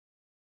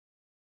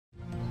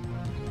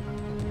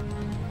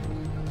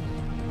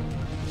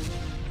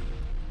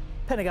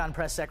Pentagon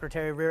Press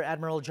Secretary Rear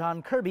Admiral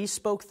John Kirby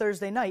spoke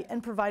Thursday night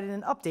and provided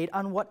an update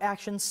on what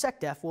action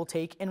SecDef will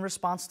take in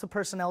response to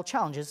personnel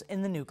challenges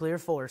in the nuclear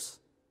force.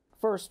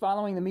 First,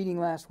 following the meeting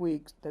last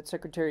week that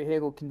Secretary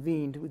Hagel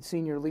convened with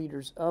senior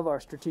leaders of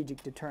our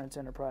strategic deterrence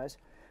enterprise,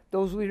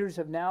 those leaders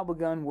have now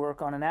begun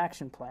work on an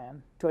action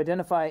plan to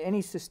identify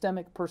any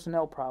systemic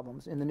personnel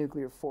problems in the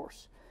nuclear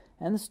force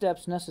and the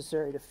steps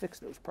necessary to fix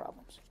those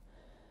problems.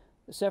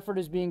 This effort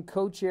is being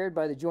co-chaired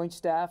by the Joint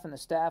Staff and the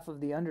staff of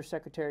the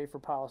Undersecretary for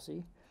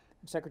Policy.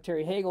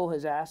 Secretary Hagel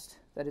has asked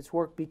that its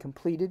work be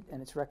completed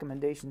and its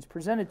recommendations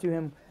presented to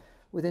him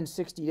within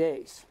 60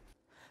 days.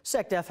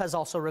 SecDef has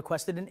also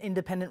requested an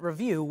independent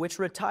review, which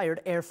retired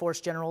Air Force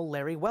General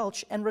Larry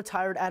Welch and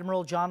retired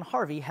Admiral John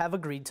Harvey have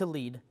agreed to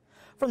lead.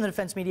 From the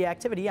Defense Media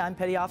Activity, I'm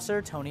Petty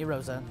Officer Tony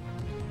Rosa.